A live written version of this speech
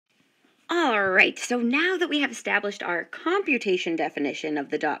All right, so now that we have established our computation definition of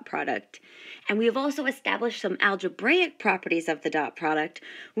the dot product, and we have also established some algebraic properties of the dot product,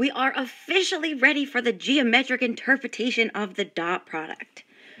 we are officially ready for the geometric interpretation of the dot product.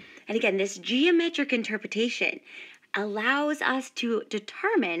 And again, this geometric interpretation allows us to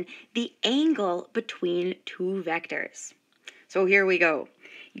determine the angle between two vectors. So here we go.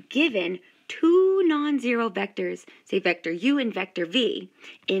 Given two non-zero vectors, say vector u and vector v,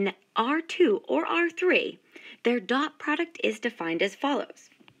 in R2 or R3, their dot product is defined as follows.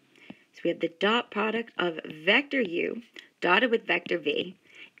 So we have the dot product of vector u dotted with vector v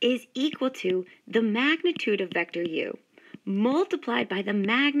is equal to the magnitude of vector u multiplied by the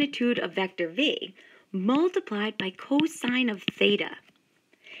magnitude of vector v multiplied by cosine of theta.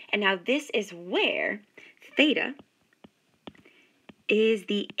 And now this is where theta is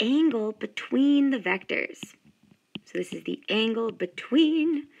the angle between the vectors. So this is the angle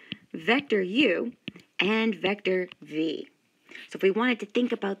between vector u and vector v. So if we wanted to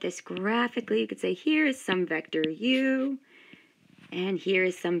think about this graphically, you could say here is some vector u, and here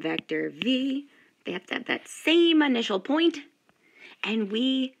is some vector v. They have to have that same initial point, and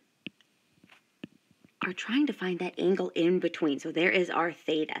we are trying to find that angle in between. So there is our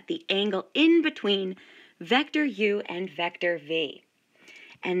theta, the angle in between vector u and vector v.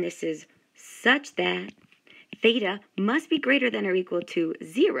 And this is such that theta must be greater than or equal to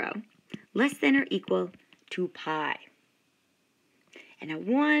 0, less than or equal to pi. And now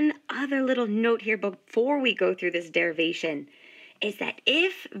one other little note here before we go through this derivation is that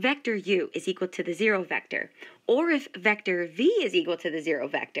if vector u is equal to the 0 vector, or if vector v is equal to the 0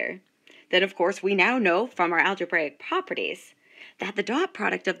 vector, then of course we now know from our algebraic properties that the dot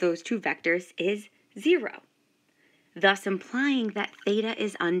product of those two vectors is 0, thus implying that theta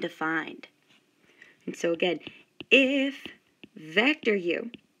is undefined. And so again, if vector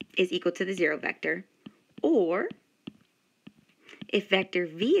u is equal to the 0 vector, or if vector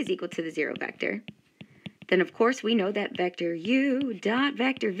v is equal to the 0 vector, then of course we know that vector u dot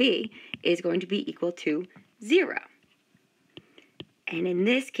vector v is going to be equal to 0. And in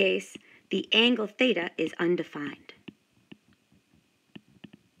this case, the angle theta is undefined.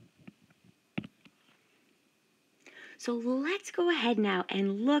 So let's go ahead now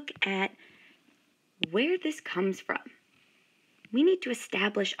and look at where this comes from. We need to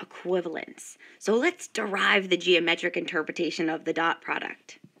establish equivalence. So let's derive the geometric interpretation of the dot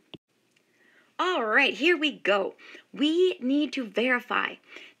product. All right, here we go. We need to verify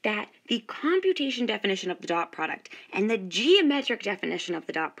that the computation definition of the dot product and the geometric definition of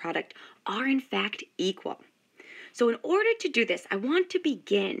the dot product are in fact equal. So in order to do this, I want to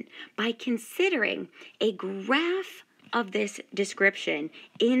begin by considering a graph of this description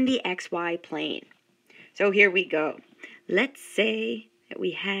in the xy plane. So here we go. Let's say that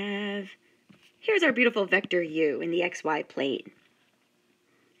we have, here's our beautiful vector u in the xy plane.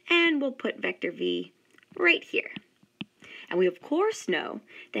 And we'll put vector v right here. And we of course know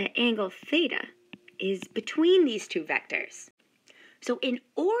that angle theta is between these two vectors. So in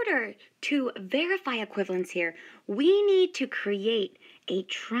order to verify equivalence here, we need to create a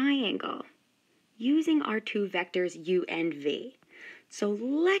triangle using our two vectors u and v. So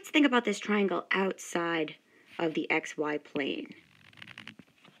let's think about this triangle outside of the xy plane.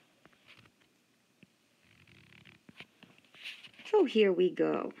 So here we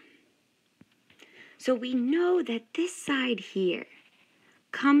go. So we know that this side here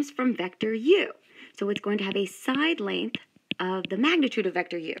comes from vector u. So it's going to have a side length of the magnitude of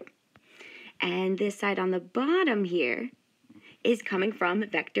vector u. And this side on the bottom here is coming from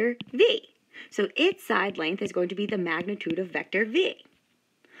vector v. So its side length is going to be the magnitude of vector v.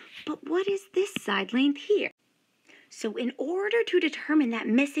 But what is this side length here? So in order to determine that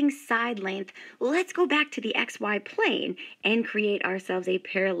missing side length, let's go back to the xy plane and create ourselves a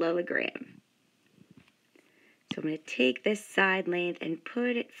parallelogram. So I'm going to take this side length and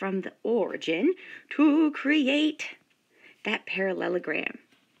put it from the origin to create that parallelogram.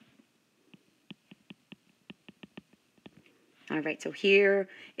 All right, so here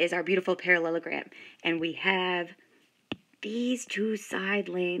is our beautiful parallelogram. And we have these two side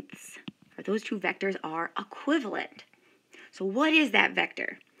lengths, or those two vectors are equivalent. So what is that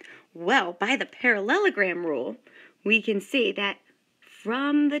vector? Well, by the parallelogram rule, we can see that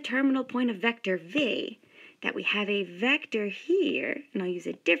from the terminal point of vector v, that we have a vector here, and I'll use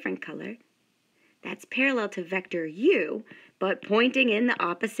a different color, that's parallel to vector u, but pointing in the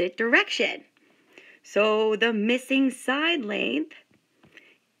opposite direction. So the missing side length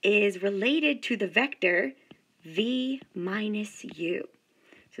is related to the vector v minus u.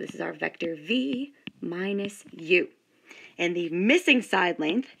 So this is our vector v minus u. And the missing side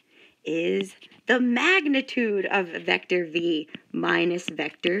length is the magnitude of vector v minus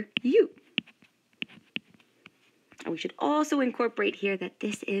vector u. And we should also incorporate here that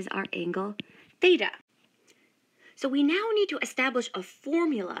this is our angle theta. So we now need to establish a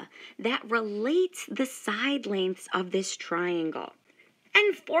formula that relates the side lengths of this triangle.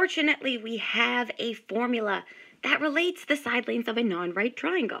 And fortunately, we have a formula that relates the side lengths of a non-right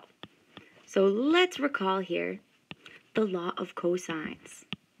triangle. So let's recall here the law of cosines.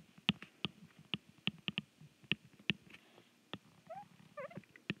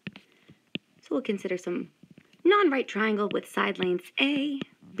 So we'll consider some non-right triangle with side lengths A,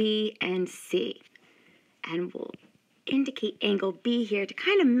 B, and C. And we'll indicate angle B here to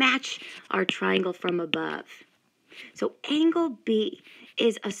kind of match our triangle from above. So angle B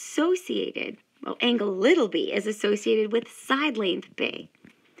is associated, well, angle little b is associated with side length B.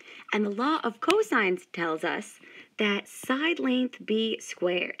 And the law of cosines tells us that side length B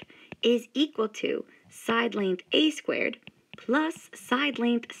squared is equal to side length A squared plus side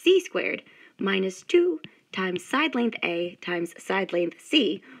length C squared minus 2 times side length A times side length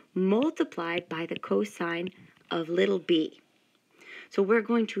C multiplied by the cosine of little b. So we're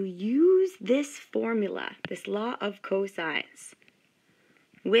going to use this formula, this law of cosines,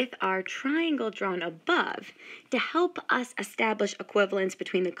 with our triangle drawn above to help us establish equivalence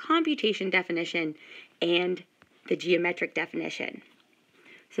between the computation definition and the geometric definition.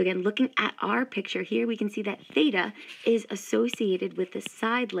 So again, looking at our picture here, we can see that theta is associated with the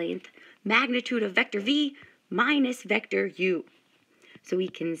side length magnitude of vector v minus vector u. So we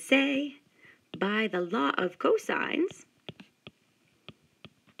can say, by the law of cosines,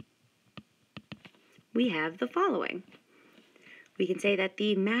 we have the following. We can say that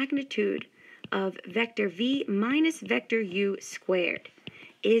the magnitude of vector v minus vector u squared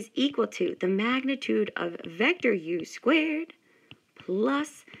is equal to the magnitude of vector u squared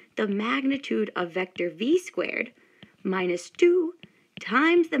plus the magnitude of vector v squared minus 2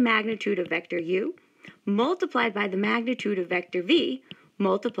 times the magnitude of vector u multiplied by the magnitude of vector v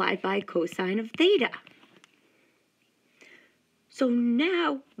multiplied by cosine of theta. So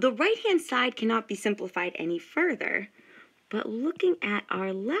now the right-hand side cannot be simplified any further, but looking at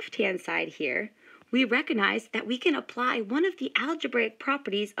our left-hand side here, we recognize that we can apply one of the algebraic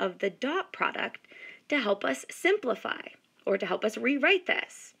properties of the dot product to help us simplify, or to help us rewrite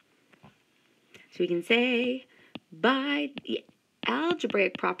this. So we can say, by the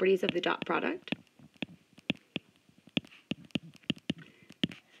algebraic properties of the dot product,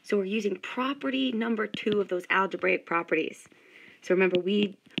 so we're using property number 2 of those algebraic properties. So remember,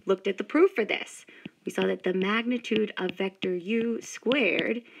 we looked at the proof for this. We saw that the magnitude of vector u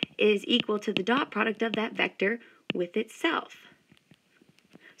squared is equal to the dot product of that vector with itself.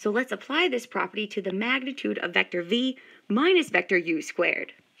 So let's apply this property to the magnitude of vector v minus vector u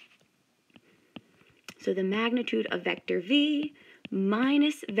squared. So the magnitude of vector v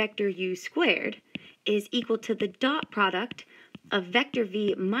minus vector u squared is equal to the dot product of vector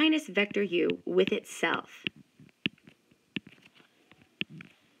v minus vector u with itself.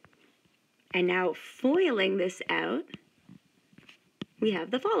 And now foiling this out, we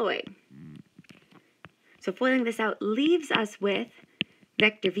have the following. So foiling this out leaves us with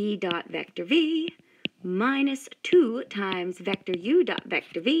vector v dot vector v minus 2 times vector u dot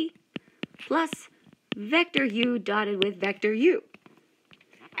vector v plus vector u dotted with vector u.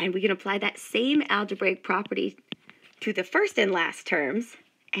 And we can apply that same algebraic property to the first and last terms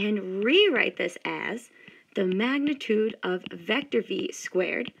and rewrite this as the magnitude of vector v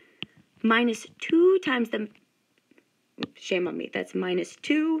squared minus 2 times the, shame on me, that's minus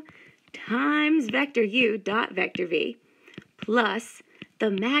 2 times vector u dot vector v plus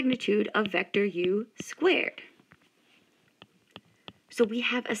the magnitude of vector u squared. So we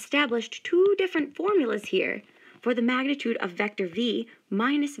have established 2 different formulas here for the magnitude of vector v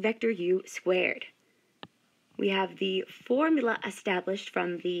minus vector u squared. We have the formula established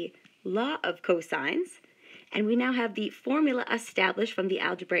from the law of cosines, and we now have the formula established from the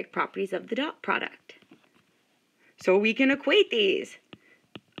algebraic properties of the dot product. So we can equate these.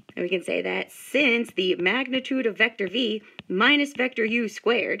 And we can say that since the magnitude of vector v minus vector u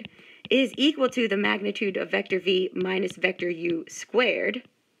squared is equal to the magnitude of vector v minus vector u squared,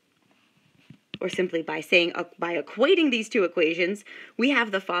 or simply by saying, by equating these 2 equations, we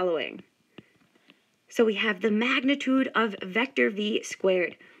have the following. So we have the magnitude of vector v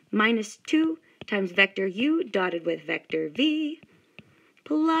squared minus 2 times vector u dotted with vector v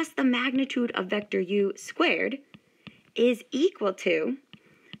plus the magnitude of vector u squared is equal to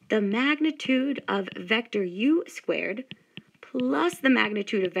the magnitude of vector u squared plus the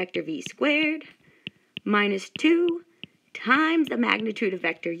magnitude of vector v squared minus 2 times the magnitude of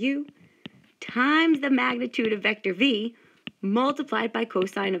vector u times the magnitude of vector v multiplied by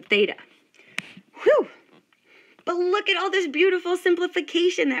cosine of theta. Whew! But look at all this beautiful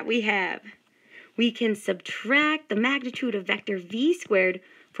simplification that we have. We can subtract the magnitude of vector v squared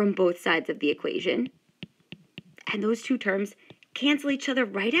from both sides of the equation, and those two terms cancel each other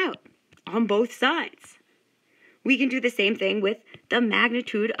right out on both sides. We can do the same thing with the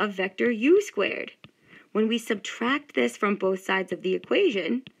magnitude of vector u squared. When we subtract this from both sides of the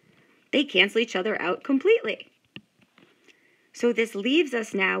equation, they cancel each other out completely. So this leaves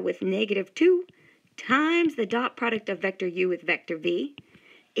us now with negative 2 times the dot product of vector u with vector v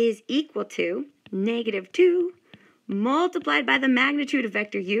is equal to negative 2 multiplied by the magnitude of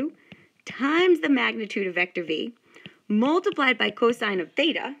vector u times the magnitude of vector v multiplied by cosine of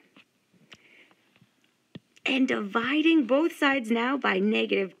theta, and dividing both sides now by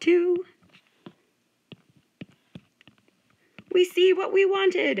negative 2, we see what we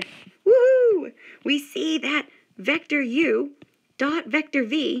wanted. Woohoo! We see that vector u dot vector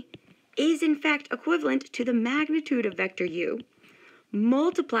v is in fact equivalent to the magnitude of vector u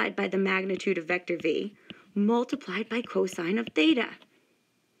multiplied by the magnitude of vector v multiplied by cosine of theta.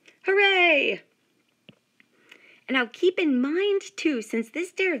 Hooray! And now keep in mind too, since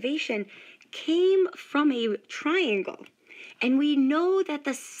this derivation came from a triangle, and we know that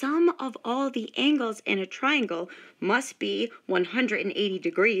the sum of all the angles in a triangle must be 180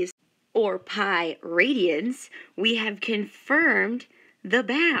 degrees, or pi radians, we have confirmed the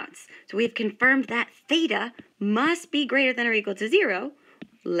bounds. So we have confirmed that theta must be greater than or equal to 0,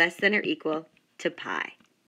 less than or equal to pi.